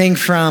everything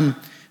from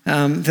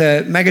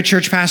the mega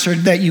church pastor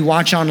that you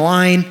watch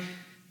online,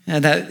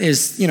 that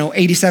is,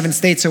 87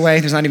 states away.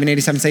 There's not even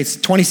 87 states,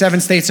 27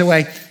 states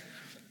away.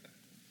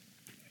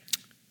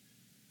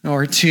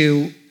 Or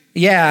to,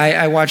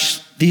 I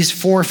watch these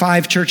 4 or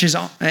 5 churches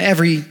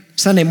every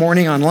Sunday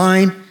morning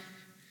online.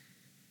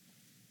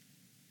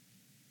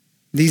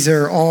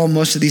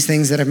 Most of these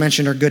things that I've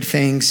mentioned are good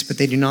things, but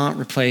they do not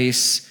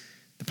replace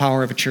the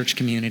power of a church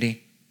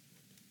community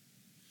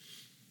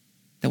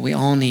that we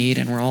all need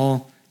and we're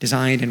all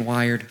designed and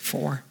wired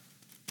for.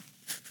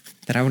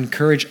 That I would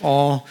encourage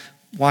all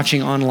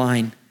watching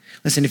online.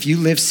 Listen, if you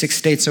live 6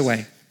 states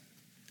away,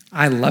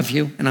 I love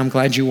you and I'm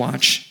glad you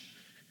watch,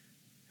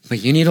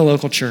 but you need a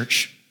local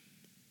church.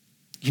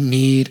 You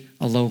need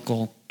a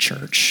local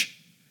church.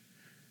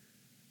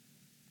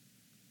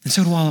 And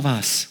so do all of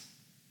us.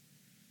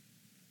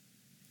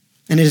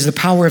 And it is the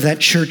power of that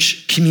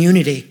church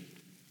community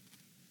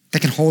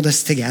that can hold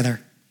us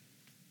together.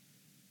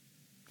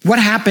 What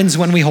happens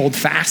when we hold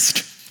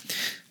fast?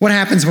 What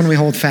happens when we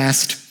hold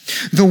fast?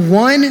 The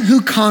one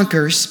who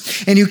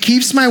conquers and who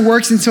keeps my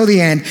works until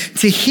the end,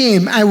 to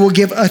him I will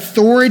give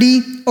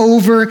authority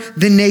over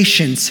the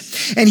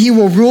nations. And he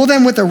will rule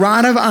them with a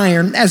rod of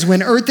iron, as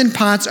when earthen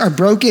pots are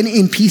broken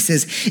in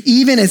pieces,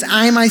 even as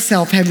I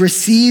myself have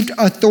received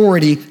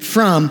authority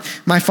from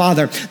my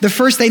Father. The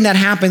first thing that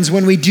happens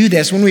when we do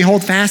this, when we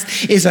hold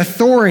fast, is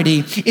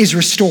authority is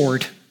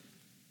restored.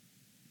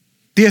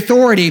 The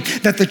authority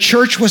that the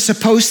church was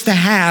supposed to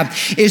have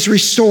is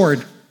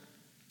restored.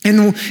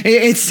 And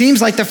it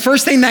seems like the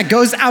first thing that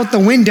goes out the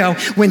window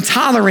when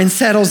tolerance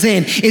settles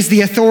in is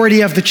the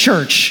authority of the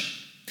church.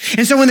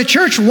 And so when the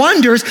church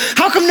wonders,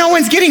 how come no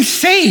one's getting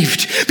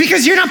saved?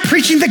 Because you're not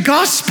preaching the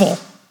gospel.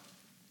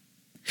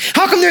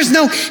 How come there's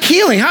no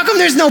healing? How come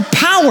there's no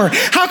power?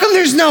 How come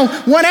there's no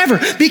whatever?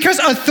 Because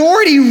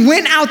authority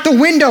went out the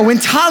window when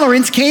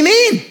tolerance came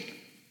in.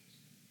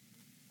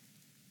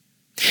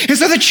 And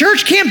so the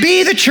church can't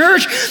be the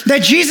church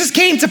that Jesus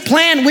came to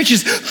plant, which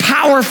is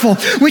powerful,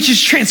 which is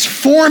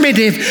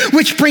transformative,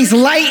 which brings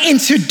light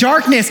into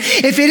darkness,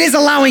 if it is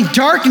allowing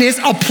darkness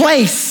a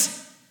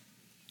place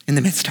in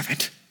the midst of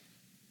it.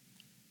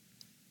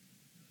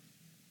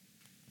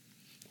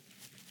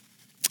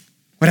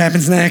 What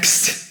happens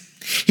next?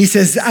 He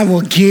says, I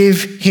will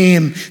give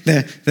him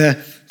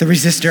the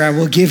resistor. I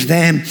will give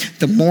them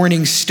the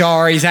morning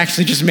star. He's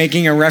actually just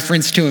making a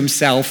reference to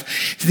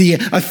himself. The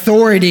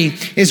authority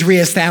is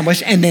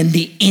reestablished, and then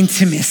the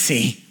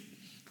intimacy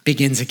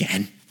begins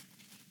again.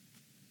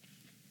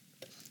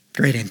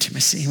 great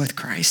intimacy with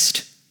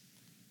Christ.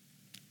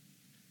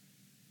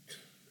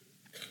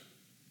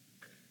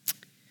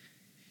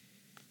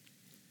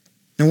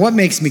 And what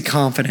makes me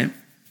confident?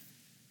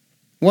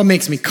 What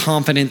makes me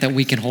confident that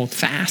we can hold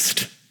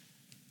fast?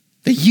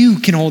 That you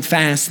can hold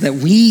fast, that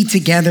we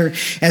together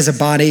as a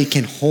body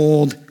can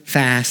hold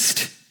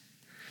fast.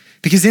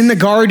 Because in the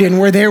garden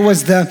where there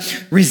was the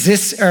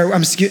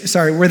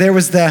where there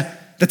was the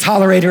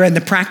tolerator and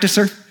the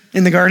practicer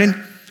in the garden,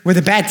 where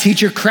the bad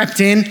teacher crept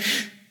in,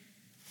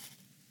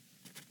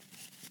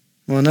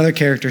 well, another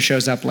character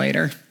shows up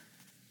later.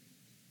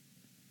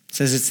 It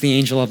says it's the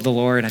angel of the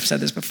Lord. I've said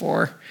this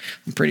before.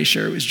 I'm pretty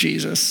sure it was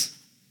Jesus.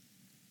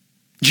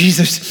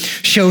 Jesus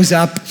shows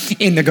up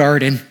in the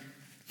garden.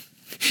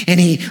 And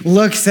he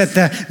looks at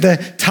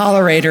the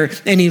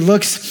tolerator, and he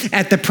looks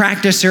at the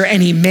practicer,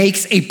 and he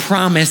makes a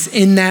promise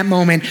in that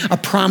moment, a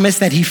promise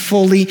that he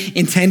fully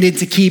intended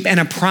to keep,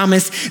 and a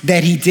promise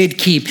that he did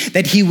keep,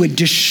 that he would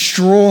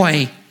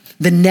destroy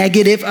the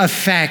negative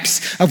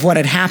effects of what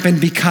had happened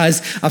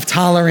because of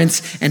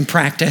tolerance and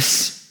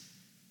practice.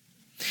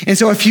 And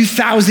so a few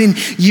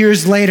thousand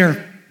years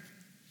later,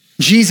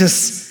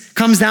 Jesus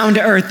comes down to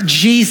earth.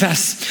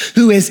 Jesus,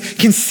 who is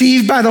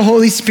conceived by the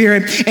Holy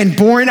Spirit and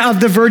born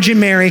of the Virgin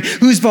Mary,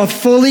 who's both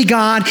fully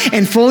God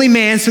and fully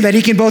man, so that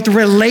he can both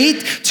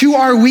relate to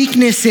our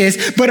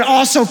weaknesses, but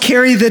also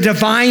carry the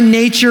divine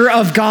nature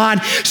of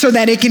God so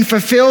that it can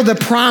fulfill the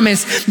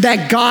promise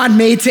that God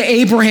made to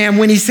Abraham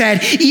when he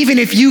said, even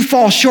if you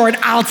fall short,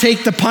 I'll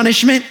take the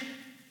punishment.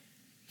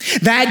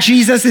 That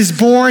Jesus is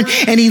born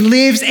and he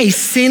lives a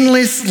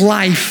sinless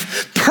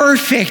life,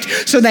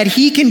 perfect, so that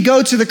he can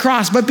go to the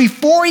cross. But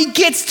before he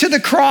gets to the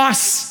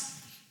cross,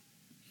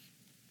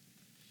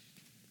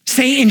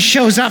 Satan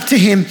shows up to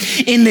him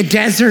in the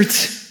desert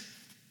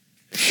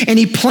and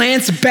he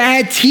plants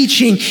bad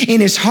teaching in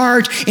his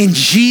heart, and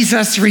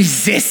Jesus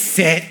resists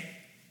it.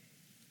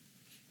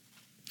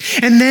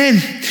 And then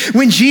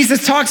when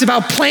Jesus talks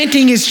about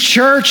planting his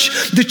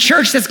church, the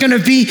church that's going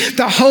to be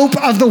the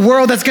hope of the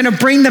world, that's going to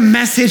bring the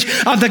message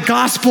of the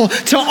gospel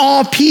to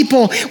all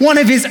people, one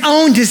of his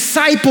own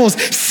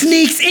disciples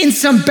sneaks in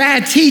some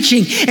bad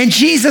teaching, and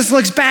Jesus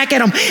looks back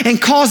at him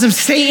and calls him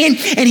Satan,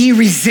 and he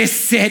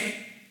resists it.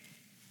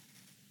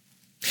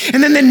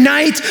 And then the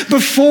night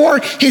before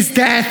his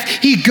death,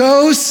 he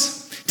goes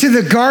to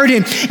the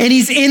garden, and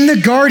he's in the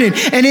garden,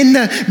 and in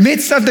the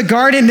midst of the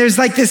garden, there's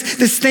like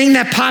this thing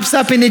that pops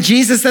up into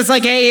Jesus that's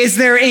like, hey, is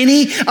there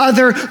any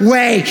other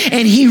way?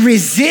 And he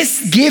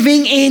resists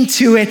giving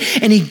into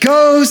it, and he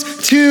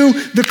goes to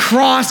the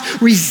cross,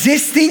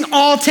 resisting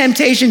all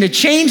temptation to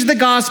change the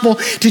gospel,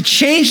 to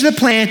change the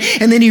plan,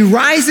 and then he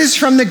rises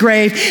from the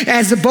grave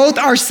as both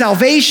our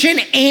salvation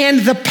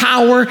and the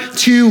power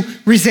to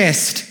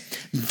resist.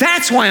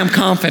 That's why I'm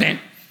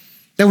confident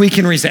that we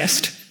can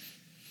resist.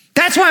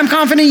 That's why I'm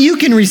confident you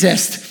can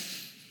resist.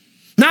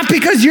 Not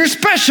because you're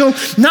special,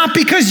 not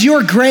because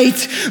you're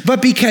great,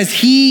 but because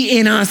he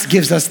in us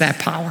gives us that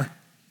power.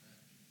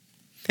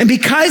 And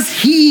because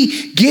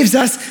he gives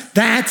us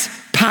that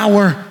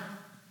power,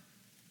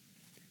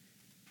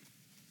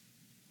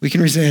 we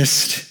can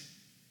resist.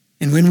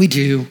 And when we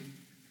do,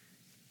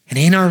 and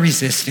in our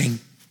resisting,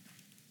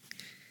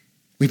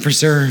 we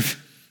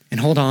preserve and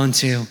hold on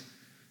to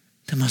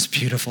the most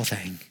beautiful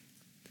thing,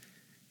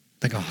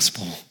 the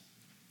gospel.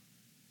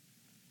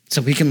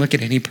 So we can look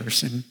at any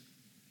person,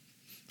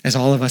 as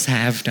all of us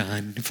have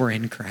done if we're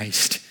in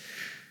Christ.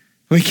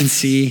 We can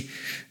see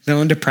the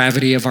own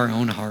depravity of our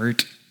own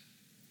heart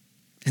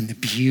and the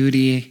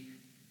beauty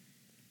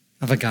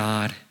of a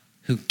God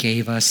who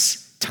gave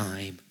us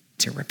time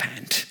to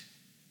repent.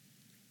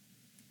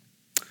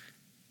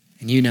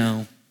 And you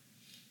know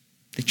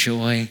the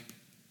joy,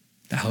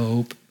 the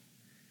hope,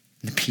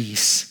 and the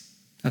peace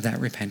of that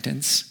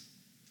repentance.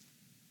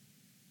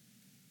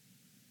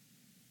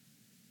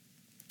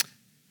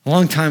 A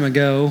long time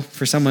ago,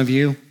 for some of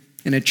you,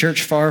 in a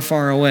church far,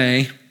 far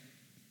away,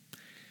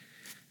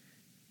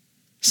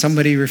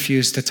 somebody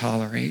refused to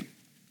tolerate.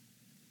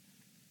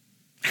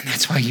 And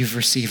that's why you've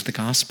received the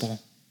gospel.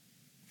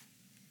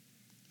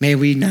 May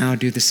we now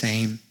do the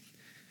same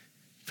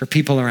for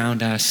people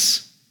around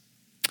us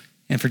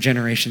and for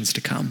generations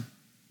to come,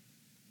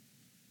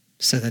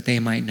 so that they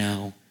might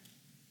know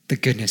the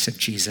goodness of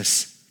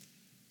Jesus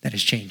that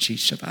has changed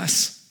each of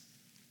us.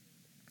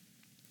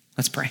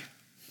 Let's pray.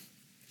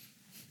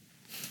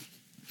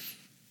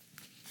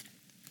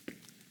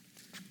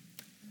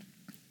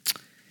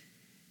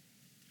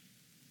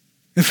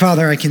 And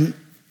Father, I can,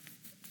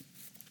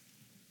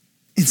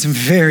 in some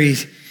very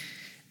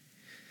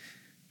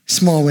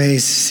small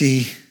ways,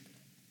 see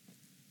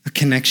a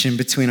connection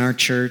between our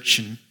church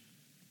and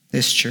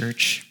this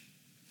church.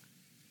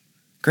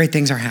 Great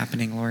things are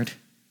happening, Lord.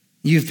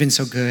 You've been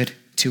so good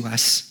to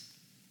us.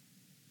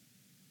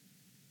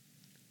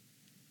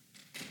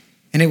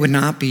 And it would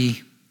not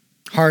be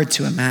hard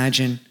to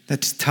imagine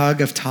that the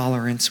tug of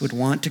tolerance would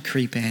want to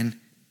creep in.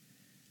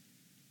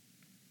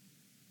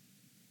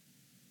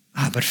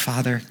 But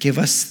Father, give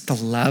us the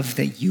love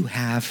that you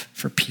have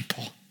for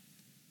people.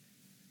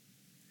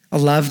 A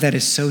love that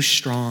is so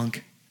strong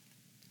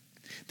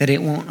that it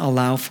won't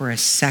allow for a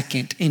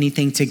second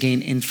anything to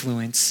gain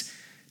influence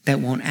that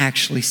won't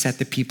actually set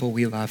the people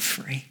we love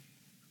free.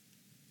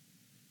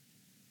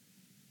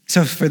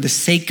 So for the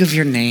sake of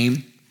your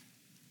name,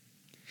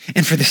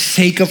 and for the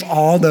sake of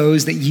all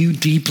those that you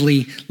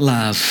deeply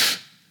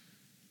love,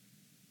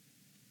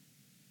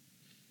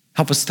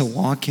 help us to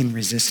walk in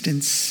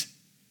resistance,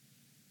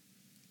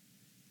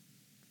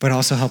 but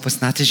also help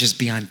us not to just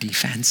be on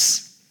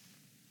defense,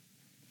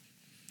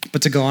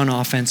 but to go on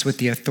offense with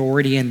the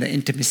authority and the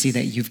intimacy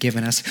that you've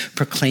given us,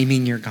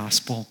 proclaiming your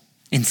gospel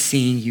and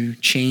seeing you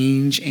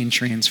change and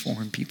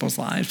transform people's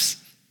lives.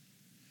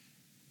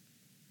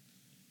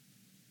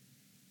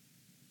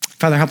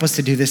 Father, help us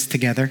to do this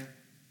together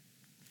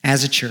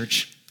as a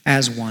church,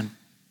 as one.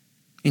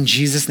 In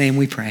Jesus' name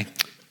we pray.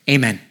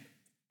 Amen.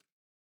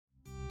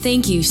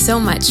 Thank you so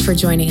much for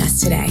joining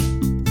us today.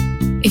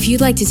 If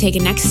you'd like to take a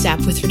next step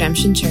with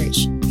Redemption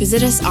Church,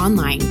 visit us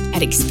online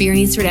at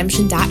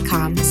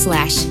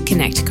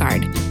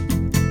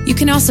experienceredemption.com/connectcard. You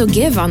can also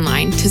give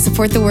online to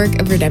support the work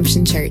of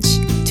Redemption Church.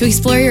 To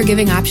explore your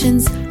giving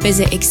options,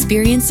 visit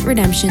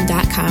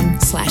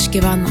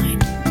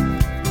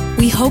experienceredemption.com/giveonline.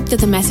 We hope that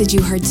the message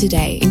you heard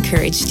today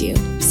encouraged you.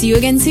 See you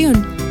again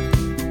soon.